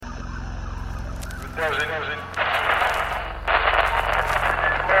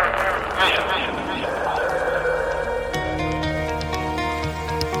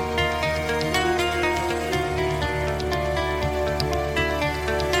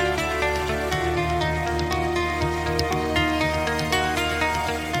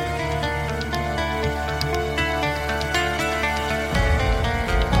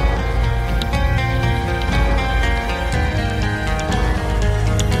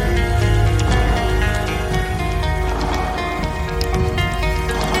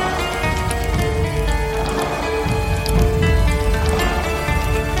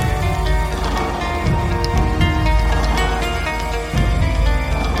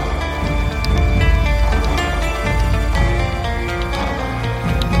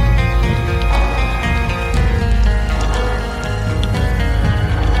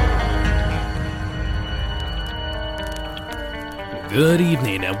Good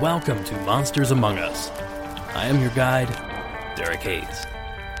evening and welcome to Monsters Among Us. I am your guide, Derek Hayes.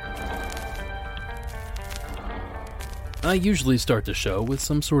 I usually start the show with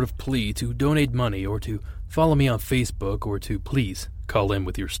some sort of plea to donate money or to follow me on Facebook or to please call in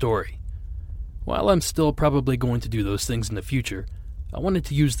with your story. While I'm still probably going to do those things in the future, I wanted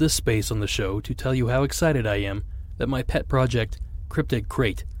to use this space on the show to tell you how excited I am that my pet project, Cryptid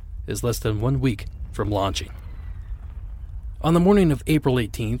Crate, is less than 1 week from launching. On the morning of April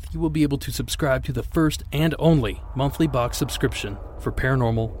 18th, you will be able to subscribe to the first and only monthly box subscription for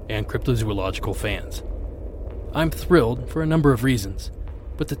paranormal and cryptozoological fans. I'm thrilled for a number of reasons,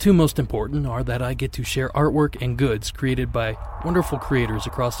 but the two most important are that I get to share artwork and goods created by wonderful creators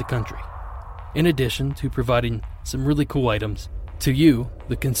across the country, in addition to providing some really cool items to you,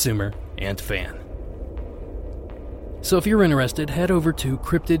 the consumer and fan. So if you're interested, head over to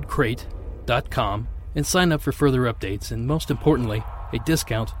cryptidcrate.com and sign up for further updates and, most importantly, a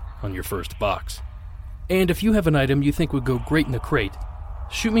discount on your first box. And if you have an item you think would go great in a crate,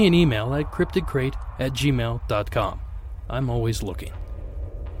 shoot me an email at cryptidcrate@gmail.com. I'm always looking.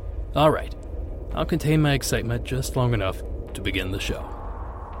 Alright, I'll contain my excitement just long enough to begin the show.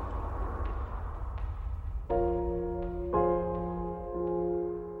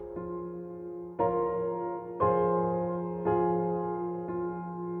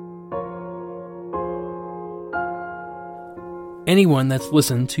 Anyone that's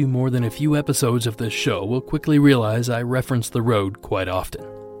listened to more than a few episodes of this show will quickly realize I reference the road quite often.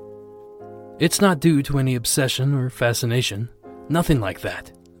 It's not due to any obsession or fascination, nothing like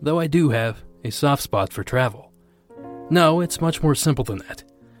that, though I do have a soft spot for travel. No, it's much more simple than that.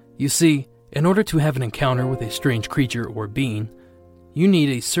 You see, in order to have an encounter with a strange creature or being, you need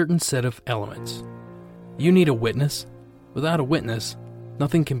a certain set of elements. You need a witness. Without a witness,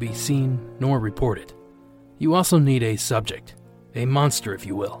 nothing can be seen nor reported. You also need a subject. A monster, if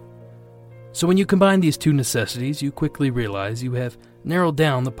you will. So when you combine these two necessities, you quickly realize you have narrowed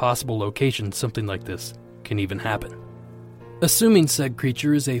down the possible location something like this can even happen. Assuming said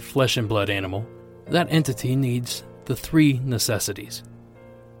creature is a flesh and blood animal, that entity needs the three necessities: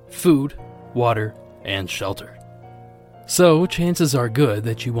 food, water, and shelter. So chances are good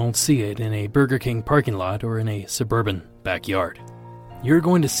that you won't see it in a Burger King parking lot or in a suburban backyard. You're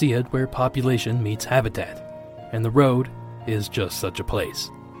going to see it where population meets habitat, and the road is just such a place.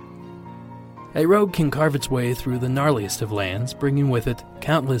 A road can carve its way through the gnarliest of lands, bringing with it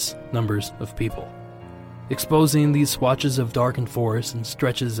countless numbers of people, exposing these swatches of darkened forest and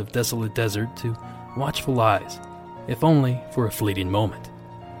stretches of desolate desert to watchful eyes, if only for a fleeting moment.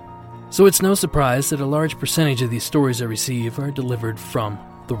 So it's no surprise that a large percentage of these stories I receive are delivered from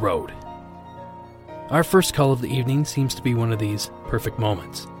the road. Our first call of the evening seems to be one of these perfect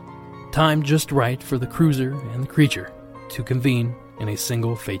moments, timed just right for the cruiser and the creature to convene in a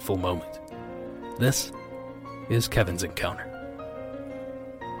single fateful moment. This is Kevin's encounter.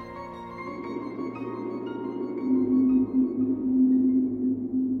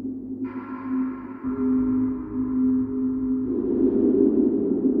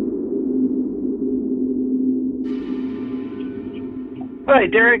 Hi,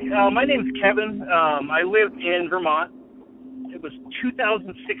 Derek. My name's Kevin. I live in Vermont. It was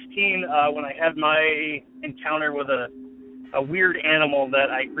 2016 when I had my encounter with a weird animal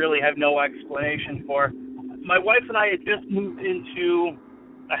that I really have no explanation for. My wife and I had just moved into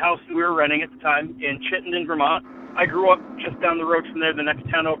a house we were renting at the time in Chittenden, Vermont. I grew up just down the road from there, the next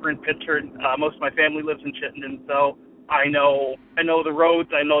town over in Pittsford. Most of my family lives in Chittenden, so I know the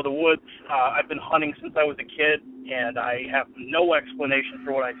roads, I know the woods. I've been hunting since I was a kid, and I have no explanation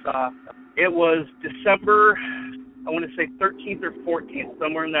for what I saw. It was December, I want to say 13th or 14th,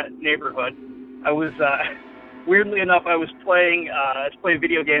 somewhere in that neighborhood. I was weirdly enough, I was playing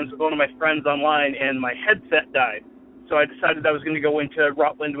video games with one of my friends online, and my headset died. So I decided I was going to go into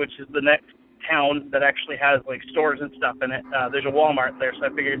Rutland, which is the next town that actually has like stores and stuff in it. There's a Walmart there, so I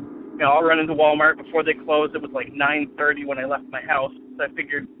figured, I'll run into Walmart before they close. It was like 9:30 when I left my house, so I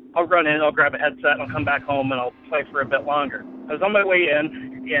figured I'll run in, I'll grab a headset, and I'll come back home, and I'll play for a bit longer. I was on my way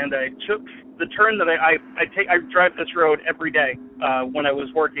in, and I took the turn that I drive this road every day. When I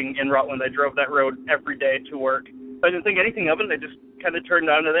was working in Rutland, I drove that road every day to work. I didn't think anything of it. I just kind of turned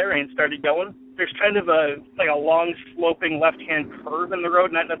onto there and started going. There's kind of a long sloping left-hand curve in the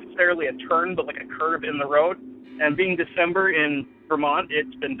road, not necessarily a turn, but like a curve in the road. And being December in Vermont,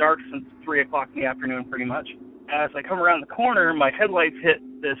 it's been dark since 3 o'clock in the afternoon pretty much. As I come around the corner, my headlights hit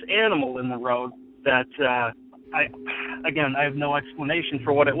this animal in the road that I have no explanation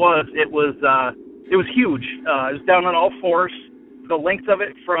for what it was. It was huge. It was down on all fours. The length of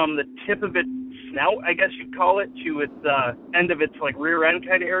it from the tip of its snout, I guess you'd call it, to its end of its like rear end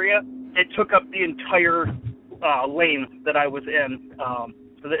kind of area. It took up the entire lane that I was in.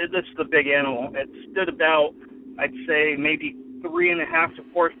 So this is a big animal. It stood about, I'd say, maybe 3.5 to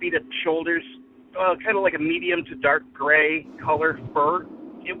 4 feet at the shoulders. Kind of like a medium to dark gray color fur.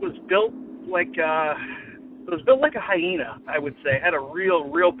 It was built like a hyena, I would say. It had a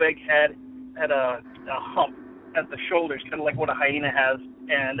real big head, had a hump at the shoulders, kind of like what a hyena has.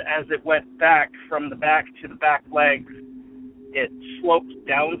 And as it went back from the back to the back legs, it sloped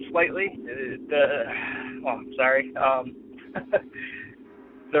down slightly.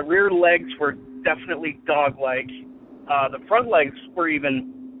 The rear legs were definitely dog-like. The front legs were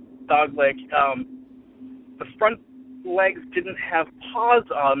even dog-like. The front legs didn't have paws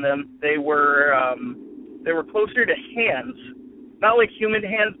on them. They were closer to hands, not like human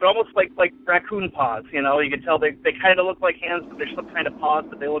hands, but almost like raccoon paws. You could tell they kind of look like hands, but there's some kind of paws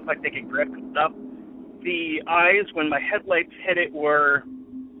that they look like they can grip and stuff. The eyes, when my headlights hit it, were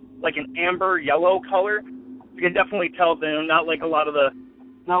like an amber yellow color. You can definitely tell they're not like a lot of the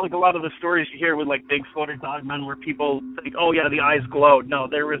stories you hear with like Bigfoot or Dogman where people think, oh yeah, the eyes glowed. No,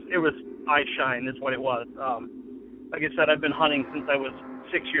 it was eye shine is what it was. Like I said, I've been hunting since I was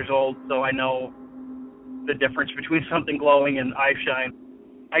 6 years old, so I know the difference between something glowing and eye shine.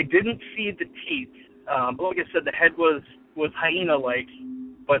 I didn't see the teeth, but like I said, the head was hyena-like,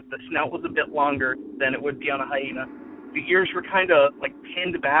 but the snout was a bit longer than it would be on a hyena. The ears were kind of like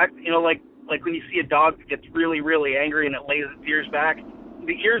pinned back, like when you see a dog that gets really, really angry and it lays its ears back.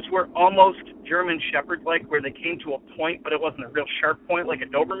 The ears were almost German Shepherd-like, where they came to a point, but it wasn't a real sharp point like a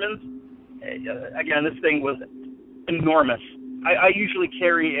Doberman's. Again, this thing was enormous. I usually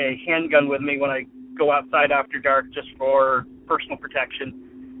carry a handgun with me when I go outside after dark just for personal protection.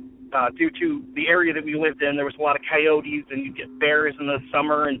 Due to the area that we lived in, there was a lot of coyotes, and you'd get bears in the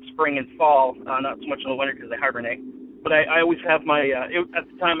summer and spring and fall, not so much in the winter because they hibernate. But I always have my, at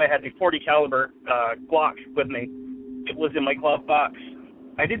the time I had a .40 caliber Glock with me. It was in my glove box.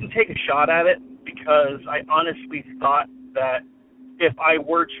 I didn't take a shot at it because I honestly thought that if I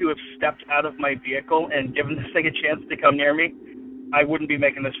were to have stepped out of my vehicle and given this thing a chance to come near me, I wouldn't be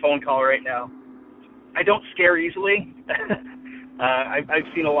making this phone call right now. I don't scare easily. I've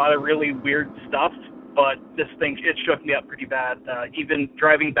seen a lot of really weird stuff, but this thing, it shook me up pretty bad. Even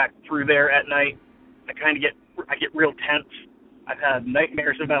driving back through there at night, I get real tense. I've had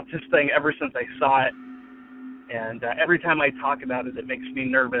nightmares about this thing ever since I saw it. And every time I talk about it, it makes me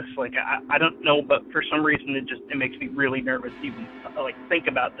nervous. Like, I don't know, but for some reason, it makes me really nervous to even, think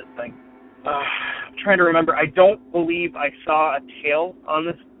about this thing. I'm trying to remember. I don't believe I saw a tail on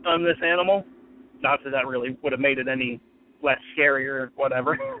this animal. Not that really would have made it any less scary or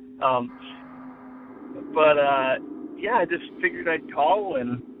whatever. Yeah, I just figured I'd call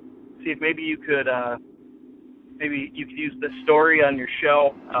and see if maybe you could use this story on your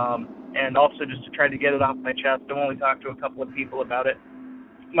show, and also just to try to get it off my chest. I've only talked to a couple of people about it.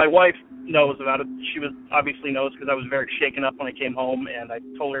 My wife knows about it. She obviously knows because I was very shaken up when I came home, and I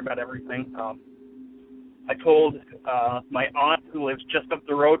told her about everything. I told my aunt, who lives just up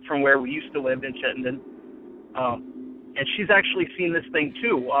the road from where we used to live in Chittenden, and she's actually seen this thing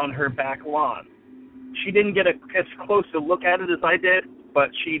too on her back lawn. She didn't get as close a look at it as I did, but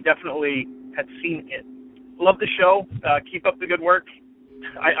she definitely had seen it. Love the show. Keep up the good work.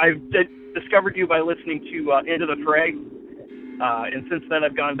 I discovered you by listening to Into the Fray, and since then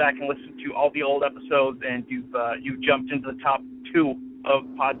I've gone back and listened to all the old episodes, and you've jumped into the top 2 of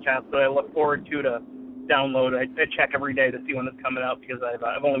podcasts that I look forward to download. I check every day to see when it's coming out because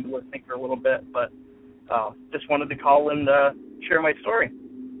I've only been listening for a little bit, but just wanted to call and share my story.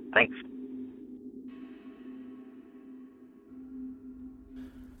 Thanks.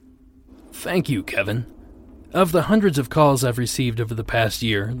 Thank you, Kevin. Of the hundreds of calls I've received over the past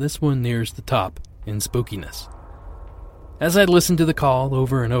year, this one nears the top in spookiness. As I listened to the call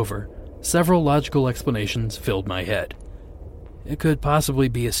over and over, several logical explanations filled my head. It could possibly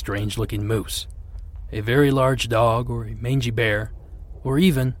be a strange-looking moose, a very large dog, or a mangy bear, or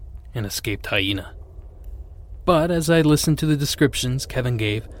even an escaped hyena. But as I listened to the descriptions Kevin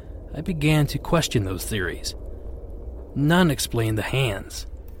gave, I began to question those theories. None explained the hands.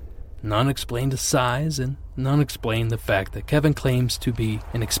 None explained the size, and none explained the fact that Kevin claims to be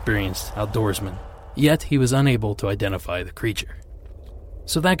an experienced outdoorsman, yet he was unable to identify the creature.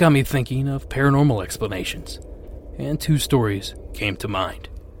 So that got me thinking of paranormal explanations, and two stories came to mind.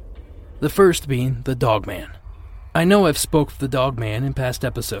 The first being the Dogman. I know I've spoke of the Dogman in past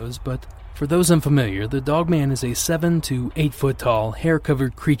episodes, but for those unfamiliar, the Dogman is a 7 to 8 foot tall,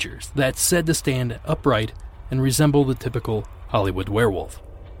 hair-covered creature that's said to stand upright and resemble the typical Hollywood werewolf.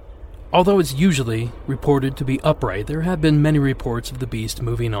 Although it's usually reported to be upright, there have been many reports of the beast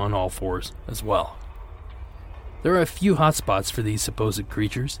moving on all fours as well. There are a few hotspots for these supposed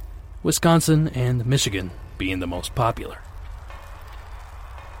creatures, Wisconsin and Michigan being the most popular.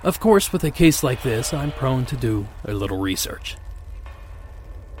 Of course, with a case like this, I'm prone to do a little research.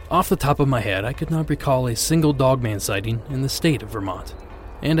 Off the top of my head, I could not recall a single Dogman sighting in the state of Vermont,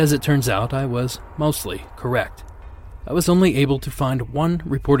 and as it turns out, I was mostly correct. I was only able to find one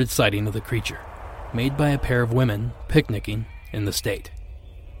reported sighting of the creature, made by a pair of women picnicking in the state.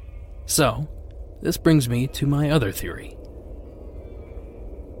 So, this brings me to my other theory.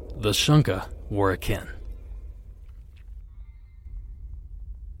 The Shunka were akin.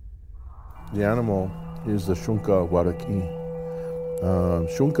 The animal is the Shunka waraki.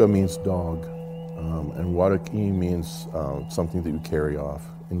 Shunka means dog, and waraki means something that you carry off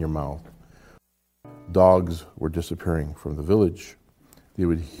in your mouth. Dogs were disappearing from the village. They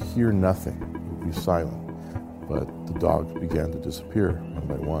would hear nothing, it would be silent, but the dogs began to disappear one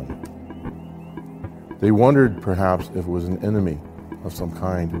by one. They wondered perhaps if it was an enemy of some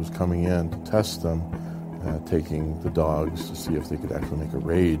kind who was coming in to test them, taking the dogs to see if they could actually make a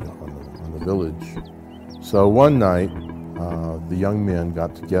raid on the village. So one night, the young men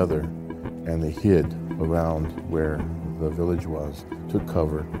got together and they hid around where the village was, took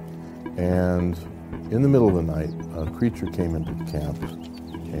cover, and in the middle of the night, a creature came into the camp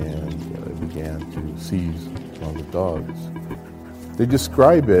and began to seize one of the dogs. They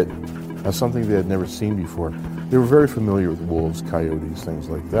describe it as something they had never seen before. They were very familiar with wolves, coyotes, things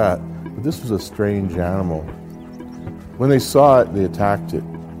like that, but this was a strange animal. When they saw it, they attacked it.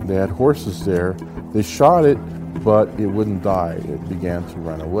 They had horses there. They shot it, but it wouldn't die. It began to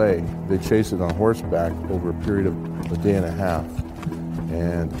run away. They chased it on horseback over a period of a day and a half,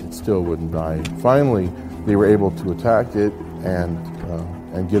 and it still wouldn't die. Finally, they were able to attack it and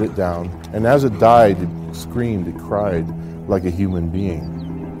get it down. And as it died, it screamed, it cried like a human being.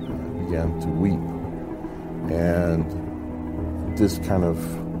 It began to weep. And this kind of,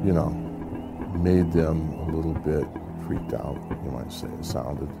 made them a little bit freaked out, you might say. It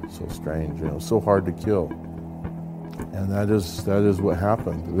sounded so strange, so hard to kill. And that is what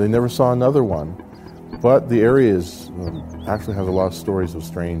happened. They never saw another one. But the area actually has a lot of stories of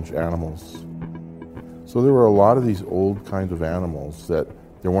strange animals. So there were a lot of these old kinds of animals that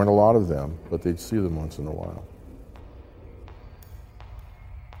there weren't a lot of them, but they'd see them once in a while.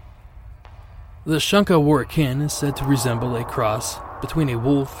 The Shunka warakin is said to resemble a cross between a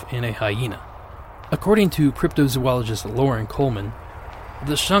wolf and a hyena. According to cryptozoologist Lauren Coleman,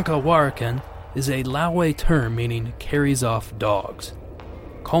 the Shunka warakin is a Lawe term meaning carries off dogs.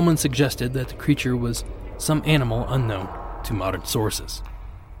 Coleman suggested that the creature was some animal unknown to modern sources.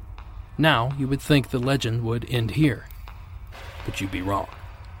 Now, you would think the legend would end here, but you'd be wrong.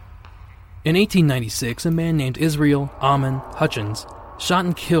 In 1896, a man named Israel Ammon Hutchins shot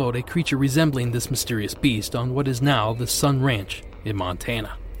and killed a creature resembling this mysterious beast on what is now the Sun Ranch in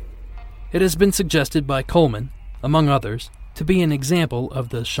Montana. It has been suggested by Coleman, among others, to be an example of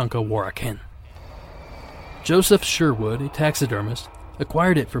the Shunka warakin. Joseph Sherwood, a taxidermist,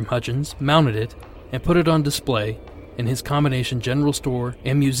 acquired it from Hutchins, mounted it, and put it on display in his combination general store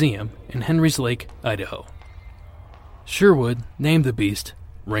and museum in Henry's Lake, Idaho. Sherwood named the beast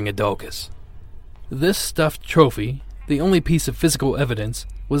Ringadocus. This stuffed trophy, the only piece of physical evidence,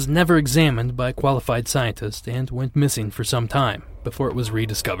 was never examined by a qualified scientist and went missing for some time before it was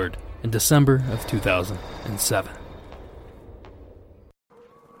rediscovered in December of 2007.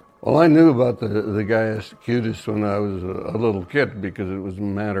 Well, I knew about the Gaius Acutus when I was a little kid because it was a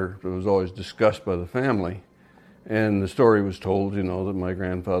matter that was always discussed by the family. And the story was told, that my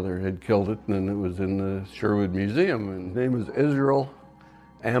grandfather had killed it, and it was in the Sherwood Museum. And his name was Israel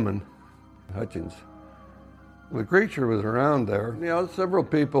Ammon Hutchins. The creature was around there. You know, several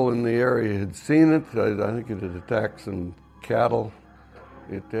people in the area had seen it. I think it had attacked some cattle.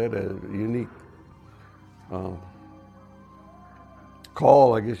 It had a unique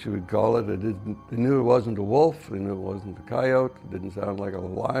call, I guess you would call it. They knew it wasn't a wolf. They knew it wasn't a coyote. It didn't sound like a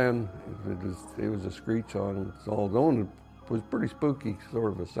lion. It was a screech on its own. It was pretty spooky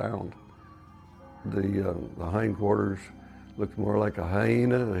sort of a sound. The hindquarters looked more like a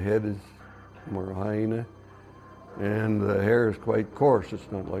hyena. The head is more hyena. And the hair is quite coarse.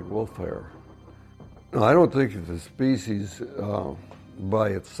 It's not like wolf hair. No, I don't think it's a species by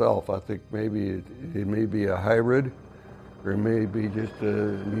itself. I think maybe it may be a hybrid, or it may be just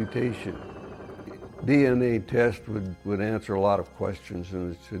a mutation. DNA test would answer a lot of questions,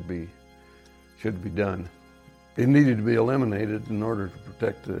 and it should be done. It needed to be eliminated in order to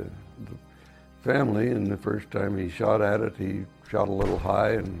protect the family, and the first time he shot at it, he shot a little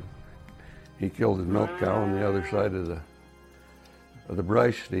high, and he killed his milk cow on the other side of the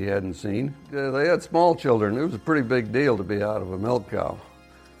brush that he hadn't seen. They had small children. It was a pretty big deal to be out of a milk cow.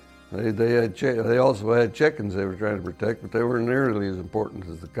 They also had chickens they were trying to protect, but they weren't nearly as important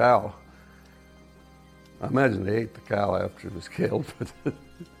as the cow. I imagine they ate the cow after it was killed, but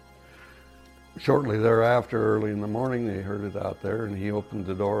shortly thereafter, early in the morning, they heard it out there, and he opened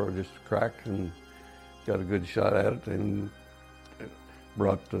the door just a crack and got a good shot at it and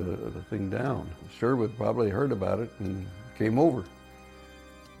brought the thing down. Sherwood probably heard about it and came over.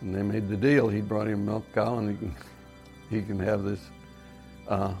 And they made the deal. He brought him a milk cow, and he can have this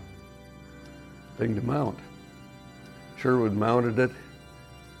thing to mount. Sherwood mounted it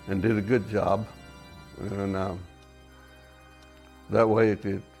and did a good job. And that way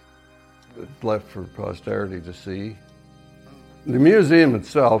it's left for posterity to see. The museum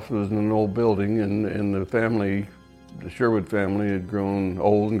itself was in an old building, and the Sherwood family had grown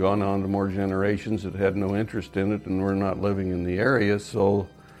old and gone on to more generations that had no interest in it and were not living in the area, so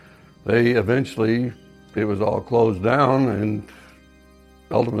it was all closed down and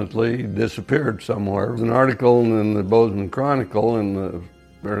ultimately disappeared somewhere. There was an article in the Bozeman Chronicle,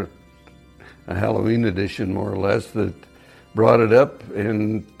 a Halloween edition more or less, that brought it up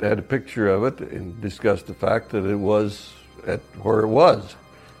and had a picture of it and discussed the fact that it was at where it was.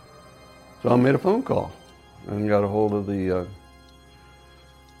 So I made a phone call and got a hold of the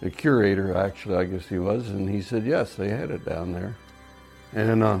curator, actually, I guess he was, and he said, yes, they had it down there.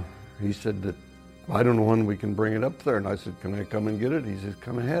 And he said that, I don't know when we can bring it up there. And I said, can I come and get it? He said,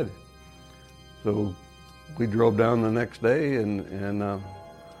 come ahead. So we drove down the next day, and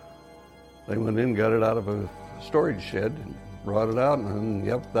they went in, got it out of a storage shed, and brought it out, and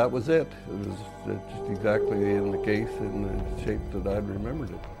yep, that was it. It was just exactly in the case, in the shape that I'd remembered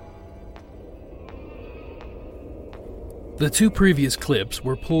it. The two previous clips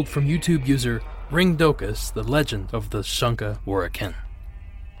were pulled from YouTube user Ringdokus, the legend of the Shunka Warakin.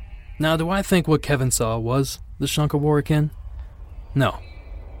 Now, do I think what Kevin saw was the Shunka Warakin? No.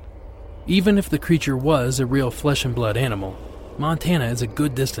 Even if the creature was a real flesh and blood animal, Montana is a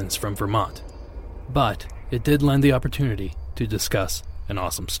good distance from Vermont. But it did lend the opportunity to discuss an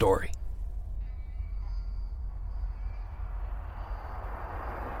awesome story.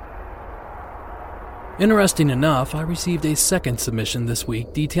 Interesting enough, I received a second submission this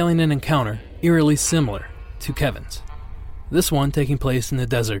week detailing an encounter eerily similar to Kevin's. This one taking place in the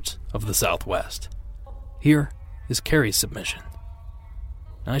deserts of the Southwest. Here is Carrie's submission.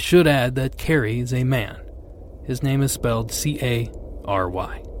 I should add that Carrie is a man. His name is spelled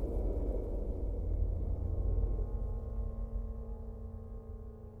C-A-R-Y.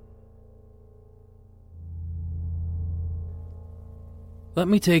 Let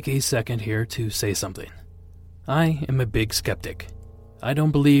me take a second here to say something. I am a big skeptic. I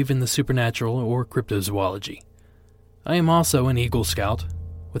don't believe in the supernatural or cryptozoology. I am also an Eagle Scout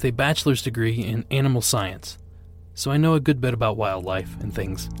with a bachelor's degree in animal science, so I know a good bit about wildlife and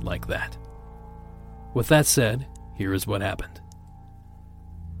things like that. With that said, here is what happened.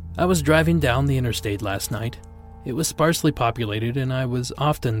 I was driving down the interstate last night. It was sparsely populated, and I was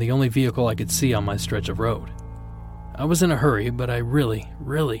often the only vehicle I could see on my stretch of road. I was in a hurry, but I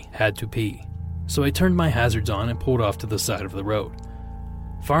really had to pee, so I turned my hazards on and pulled off to the side of the road,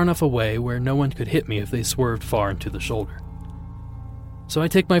 far enough away where no one could hit me if they swerved far into the shoulder. So I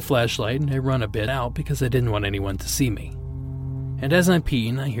take my flashlight and I run a bit out because I didn't want anyone to see me. And as I'm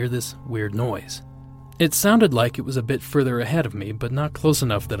peeing, I hear this weird noise. It sounded like it was a bit further ahead of me, but not close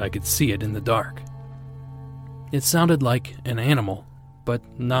enough that I could see it in the dark. It sounded like an animal, but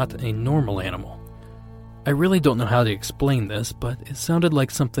not a normal animal. I really don't know how to explain this, but it sounded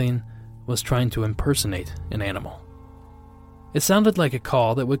like something was trying to impersonate an animal. It sounded like a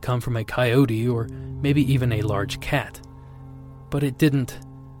call that would come from a coyote or maybe even a large cat. But it didn't,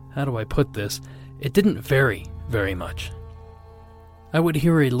 how do I put this? It didn't vary very much. I would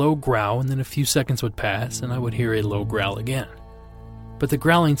hear a low growl and then a few seconds would pass and I would hear a low growl again. But the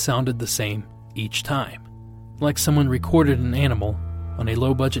growling sounded the same each time, like someone recorded an animal on a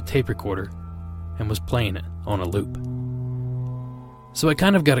low-budget tape recorder and was playing it on a loop. So I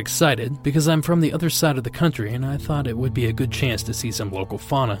kind of got excited because I'm from the other side of the country and I thought it would be a good chance to see some local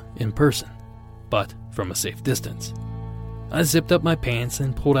fauna in person, but from a safe distance. I zipped up my pants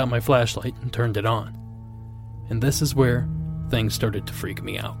and pulled out my flashlight and turned it on. And this is where things started to freak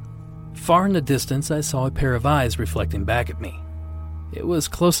me out. Far in the distance, I saw a pair of eyes reflecting back at me. It was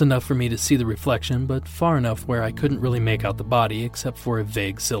close enough for me to see the reflection, but far enough where I couldn't really make out the body except for a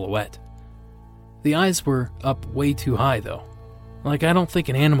vague silhouette. The eyes were up way too high, though. Like, I don't think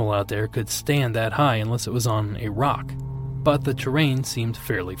an animal out there could stand that high unless it was on a rock, but the terrain seemed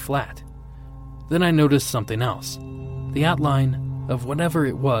fairly flat. Then I noticed something else. The outline of whatever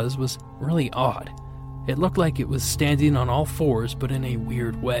it was really odd. It looked like it was standing on all fours, but in a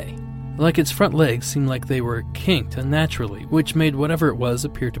weird way. Like its front legs seemed like they were kinked unnaturally, which made whatever it was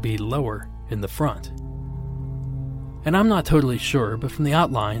appear to be lower in the front. And I'm not totally sure, but from the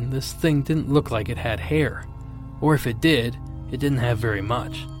outline, this thing didn't look like it had hair. Or if it did, it didn't have very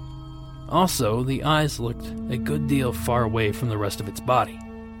much. Also, the eyes looked a good deal far away from the rest of its body,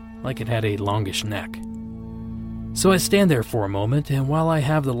 like it had a longish neck. So I stand there for a moment, and while I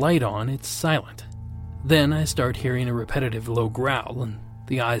have the light on, it's silent. Then I start hearing a repetitive low growl, and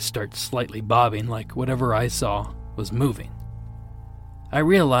the eyes start slightly bobbing like whatever I saw was moving. I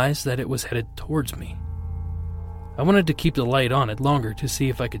realized that it was headed towards me. I wanted to keep the light on it longer to see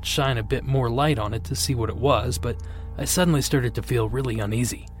if I could shine a bit more light on it to see what it was, but I suddenly started to feel really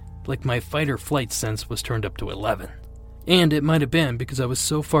uneasy, like my fight or flight sense was turned up to 11. And it might have been because I was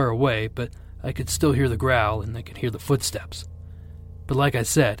so far away, but I could still hear the growl and I could hear the footsteps. But like I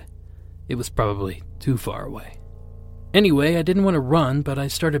said, it was probably too far away. Anyway, I didn't want to run, but I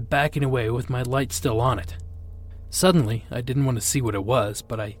started backing away with my light still on it. Suddenly, I didn't want to see what it was,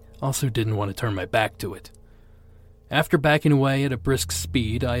 but I also didn't want to turn my back to it. After backing away at a brisk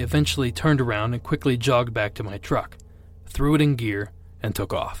speed, I eventually turned around and quickly jogged back to my truck, threw it in gear, and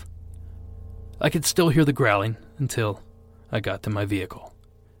took off. I could still hear the growling until I got to my vehicle.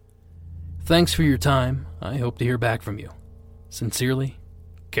 Thanks for your time. I hope to hear back from you. Sincerely,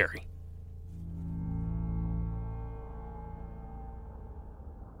 Carrie.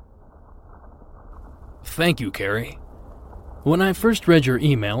 Thank you, Carrie. When I first read your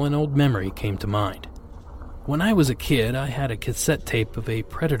email, an old memory came to mind. When I was a kid, I had a cassette tape of a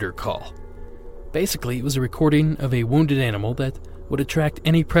predator call. Basically, it was a recording of a wounded animal that would attract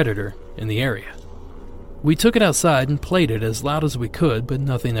any predator in the area. We took it outside and played it as loud as we could, but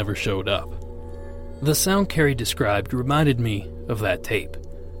nothing ever showed up. The sound Carrie described reminded me of that tape.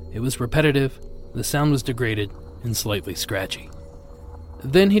 It was repetitive, the sound was degraded, and slightly scratchy.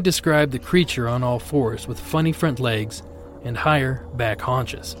 Then he described the creature on all fours with funny front legs and higher back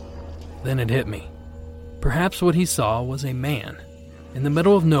haunches. Then it hit me. Perhaps what he saw was a man in the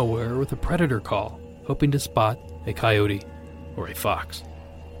middle of nowhere with a predator call, hoping to spot a coyote or a fox.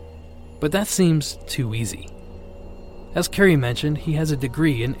 But that seems too easy. As Carrie mentioned, he has a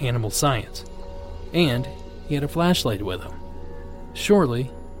degree in animal science, and he had a flashlight with him.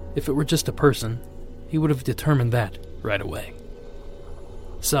 Surely, if it were just a person, he would have determined that right away.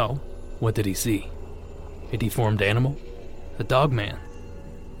 So, what did he see? A deformed animal? A Dogman?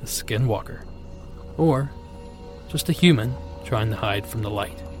 A Skinwalker? Or just a human trying to hide from the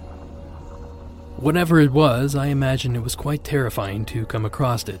light? Whatever it was, I imagine it was quite terrifying to come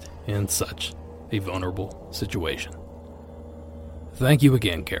across it in such a vulnerable situation. Thank you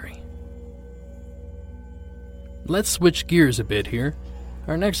again, Carrie. Let's switch gears a bit here.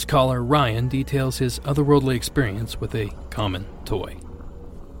 Our next caller, Ryan, details his otherworldly experience with a common toy.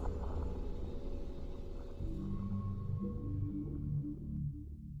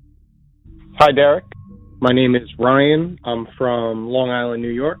 Hi, Derek. My name is Ryan. I'm from Long Island, New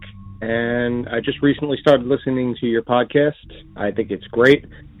York, and I just recently started listening to your podcast. I think it's great,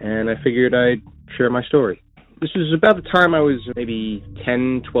 and I figured I'd share my story. This was about the time I was maybe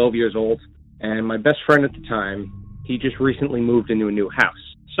 10, 12 years old, and my best friend at the time, he just recently moved into a new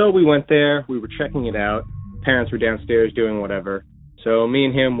house. So we went there, we were checking it out. Parents were downstairs doing whatever. So me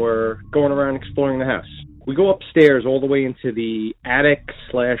and him were going around exploring the house. We go upstairs all the way into the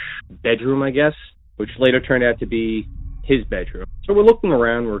attic/bedroom, I guess, which later turned out to be his bedroom. So we're looking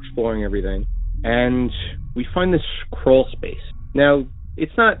around, we're exploring everything, and we find this crawl space. Now,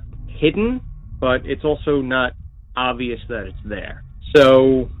 it's not hidden, but it's also not obvious that it's there.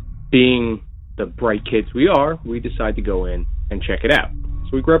 So, being the bright kids we are, we decide to go in and check it out.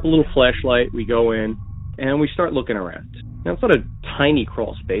 So we grab a little flashlight, we go in, and we start looking around. Now, it's not a tiny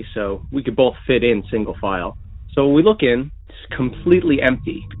crawl space, so we could both fit in single file. So we look in, it's completely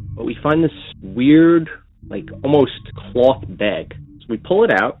empty, but we find this weird, like almost cloth bag. So we pull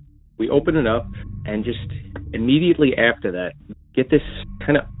it out, we open it up, and just immediately after that, get this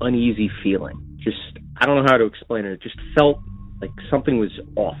kind of uneasy feeling. Just, I don't know how to explain it. It just felt like something was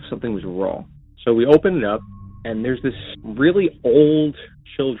off, something was wrong. So we open it up, and there's this really old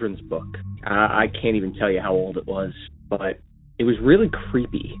children's book. I can't even tell you how old it was, but it was really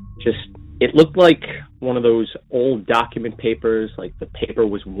creepy. Just, it looked like one of those old document papers, like the paper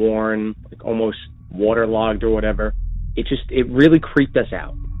was worn, like almost waterlogged or whatever. It really creeped us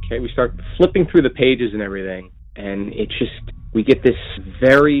out. Okay, we start flipping through the pages and everything, and we get this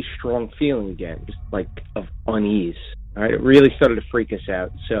very strong feeling again, just like of unease. All right, it really started to freak us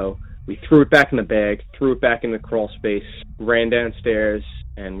out. So we threw it back in the bag, threw it back in the crawl space, ran downstairs,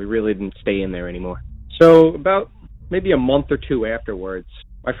 and we really didn't stay in there anymore. So about maybe a month or two afterwards,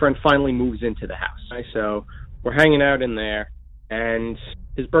 my friend finally moves into the house. Right? So we're hanging out in there, and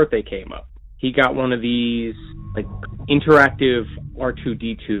his birthday came up. He got one of these like interactive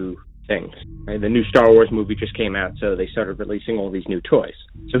R2-D2 things. Right? The new Star Wars movie just came out, so they started releasing all these new toys.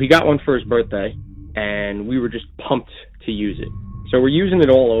 So he got one for his birthday, and we were just pumped to use it. So we're using it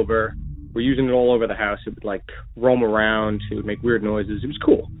all over. We're using it all over the house. It would like roam around. It would make weird noises. It was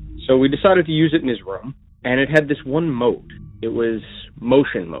cool. So we decided to use it in his room, and it had this one mode. It was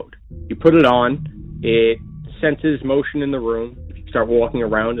motion mode. You put it on, it senses motion in the room. If you start walking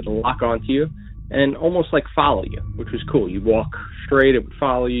around, it'll lock onto you and almost like follow you, which was cool. You walk straight, it would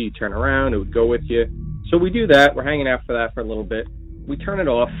follow you. You turn around, it would go with you. So we do that. We're hanging out for that for a little bit. We turn it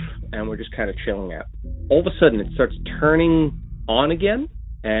off, and we're just kind of chilling out. All of a sudden, it starts turning on again,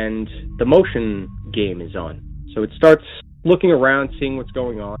 and the motion game is on. So it starts looking around, seeing what's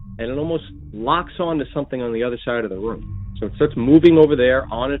going on, and it almost locks onto something on the other side of the room. So it starts moving over there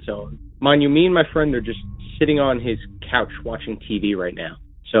on its own. Mind you, me and my friend are just sitting on his couch watching TV right now.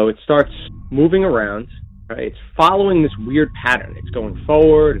 So it starts moving around. Right? It's following this weird pattern. It's going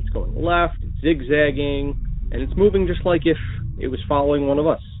forward, it's going left, it's zigzagging, and it's moving just like if it was following one of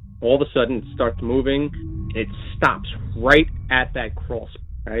us. All of a sudden, it starts moving. It stops right at that crawl space.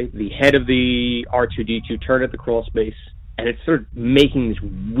 Right? The head of the R2-D2 turned at the crawl space, and it started making this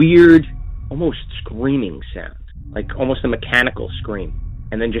weird, almost screaming sound, like almost a mechanical scream,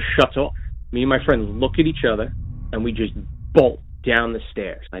 and then just shuts off. Me and my friend look at each other, and we just bolt down the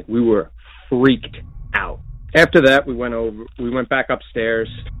stairs. Like, we were freaked out. After that, we went back upstairs,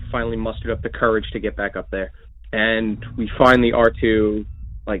 finally mustered up the courage to get back up there, and we find the R2,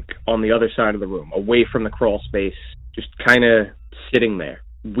 like, on the other side of the room, away from the crawl space, just kind of sitting there.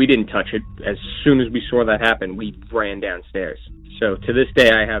 We didn't touch it. As soon as we saw that happen, we ran downstairs. So to this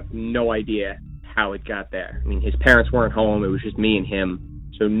day, I have no idea how it got there. I mean, his parents weren't home. It was just me and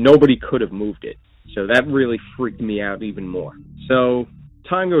him. So nobody could have moved it. So that really freaked me out even more. So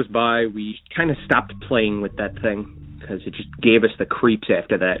time goes by. We kind of stopped playing with that thing because it just gave us the creeps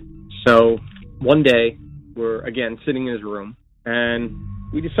after that. So one day, we're, again, sitting in his room, and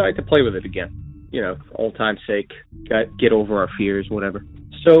we decided to play with it again. You know, for old time's sake, get over our fears, whatever.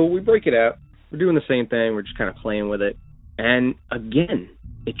 So we break it out. We're doing the same thing. We're just kind of playing with it. And again,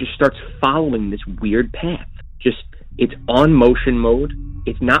 it just starts following this weird path. It's on motion mode.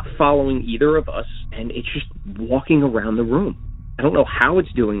 It's not following either of us. And it's just walking around the room. I don't know how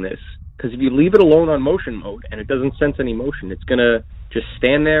it's doing this. Because if you leave it alone on motion mode and it doesn't sense any motion, it's going to just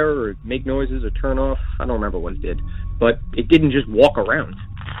stand there or make noises or turn off. I don't remember what it did. But it didn't just walk around.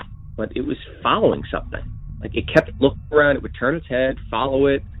 But it was following something. Like, it kept looking around. It would turn its head, follow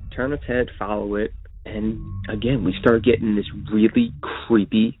it, turn its head, follow it. And again, we started getting this really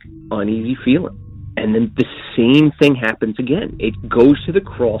creepy, uneasy feeling. And then the same thing happens again. It goes to the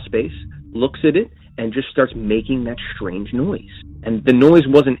crawl space, looks at it, and just starts making that strange noise. And the noise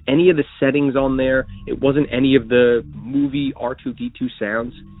wasn't any of the settings on there. It wasn't any of the movie R2-D2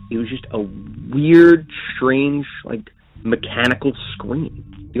 sounds. It was just a weird, strange, like, mechanical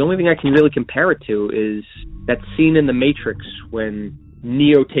scream. The only thing I can really compare it to is that scene in The Matrix when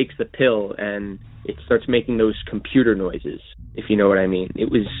Neo takes the pill and it starts making those computer noises, if you know what I mean. It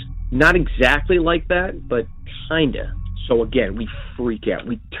was not exactly like that, but kinda. So again, we freak out.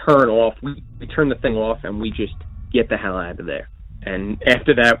 We turn off. We turn the thing off, and we just get the hell out of there. And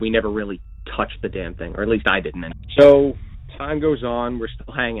after that, we never really touched the damn thing, or at least I didn't. So time goes on. We're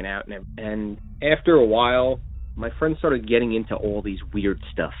still hanging out, and after a while, my friend started getting into all these weird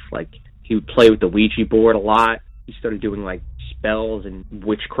stuff. Like, he would play with the Ouija board a lot. He started doing like spells and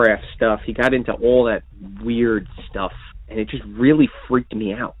witchcraft stuff. He got into all that weird stuff, and it just really freaked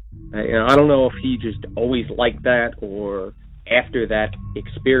me out. I don't know if he just always liked that, or after that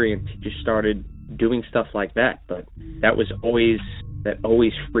experience he just started doing stuff like that, but that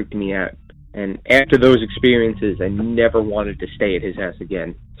always freaked me out. And after those experiences, I never wanted to stay at his house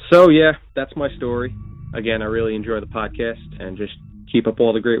again. So yeah, that's my story. Again, I really enjoy the podcast, and just keep up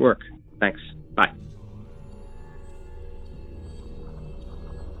all the great work. Thanks. Bye.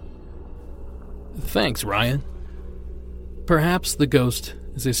 Thanks, Ryan. Perhaps the ghost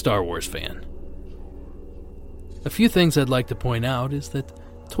is a Star Wars fan. A few things I'd like to point out is that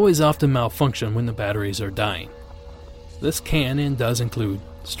toys often malfunction when the batteries are dying. This can and does include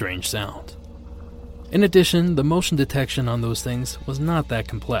strange sounds. In addition, the motion detection on those things was not that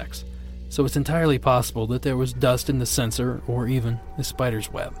complex, so it's entirely possible that there was dust in the sensor or even a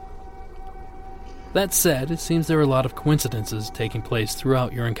spider's web. That said, it seems there are a lot of coincidences taking place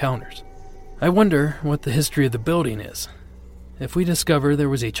throughout your encounters. I wonder what the history of the building is. If we discover there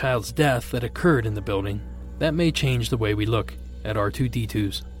was a child's death that occurred in the building, that may change the way we look at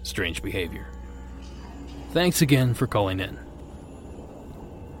R2-D2's strange behavior. Thanks again for calling in.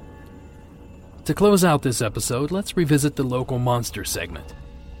 To close out this episode, let's revisit the local monster segment.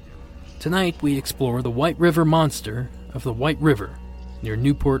 Tonight we explore the White River monster of the White River near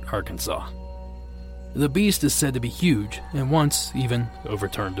Newport, Arkansas. The beast is said to be huge and once even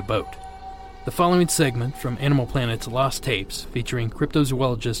overturned a boat. The following segment from Animal Planet's Lost Tapes featuring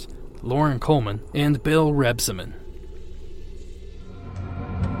cryptozoologist Lauren Coleman and Bill Rebsamen.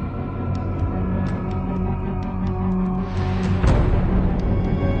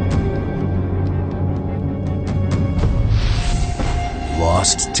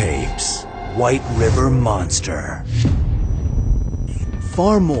 Lost Tapes, White River Monster.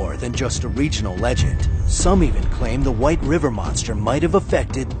 Far more than just a regional legend, some even claim the White River Monster might have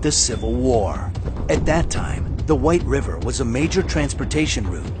affected the Civil War. At that time, the White River was a major transportation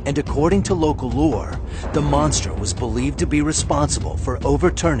route, and according to local lore, the monster was believed to be responsible for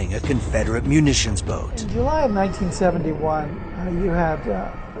overturning a Confederate munitions boat. In July of 1971, you had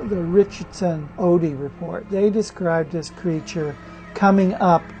the Richardson Odie report. They described this creature coming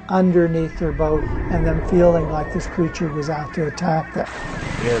up underneath their boat and then feeling like this creature was out to attack them.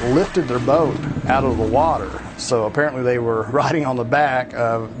 It lifted their boat out of the water, so apparently they were riding on the back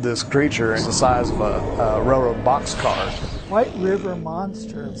of this creature the size of a railroad boxcar. White River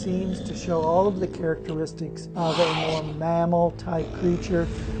Monster seems to show all of the characteristics of a more mammal-type creature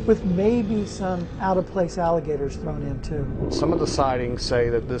with maybe some out-of-place alligators thrown in too. Some of the sightings say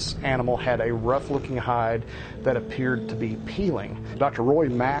that this animal had a rough-looking hide that appeared to be peeling. Dr. Roy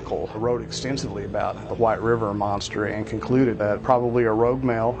Mackle wrote extensively about the White River Monster and concluded that probably a rogue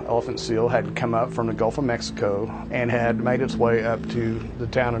male elephant seal had come up from the Gulf of Mexico and had made its way up to the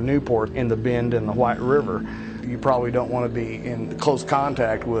town of Newport in the bend in the White River. You probably don't want to be in close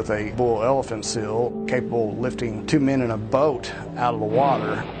contact with a bull elephant seal capable of lifting two men in a boat out of the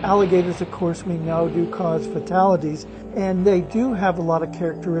water. Alligators, of course, we know do cause fatalities, and they do have a lot of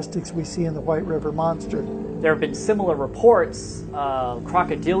characteristics we see in the White River Monster. There have been similar reports of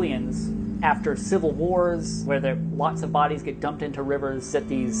crocodilians after civil wars where lots of bodies get dumped into rivers, that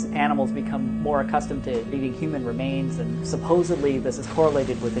these animals become more accustomed to eating human remains, and supposedly this is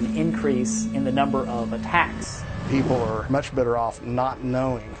correlated with an increase in the number of attacks. People are much better off not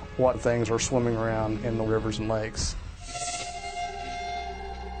knowing what things are swimming around in the rivers and lakes.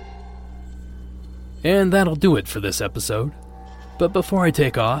 And that'll do it for this episode. But before I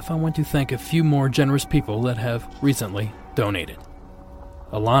take off, I want to thank a few more generous people that have recently donated.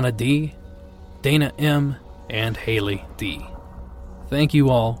 Alana D., Dana M., and Haley D. Thank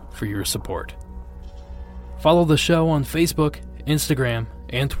you all for your support. Follow the show on Facebook, Instagram,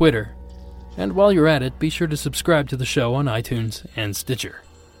 and Twitter. And while you're at it, be sure to subscribe to the show on iTunes and Stitcher.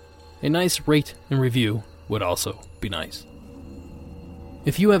 A nice rate and review would also be nice.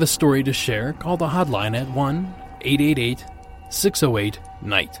 If you have a story to share, call the hotline at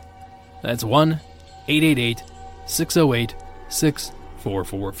 1-888-608-NIGHT. That's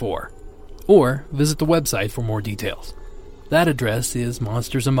 1-888-608-6444. Or visit the website for more details. That address is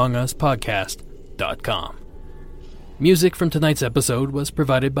monstersamonguspodcast.com. Music from tonight's episode was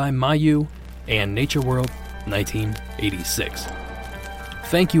provided by Mayu and Nature World 1986.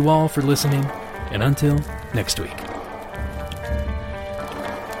 Thank you all for listening, and until next week.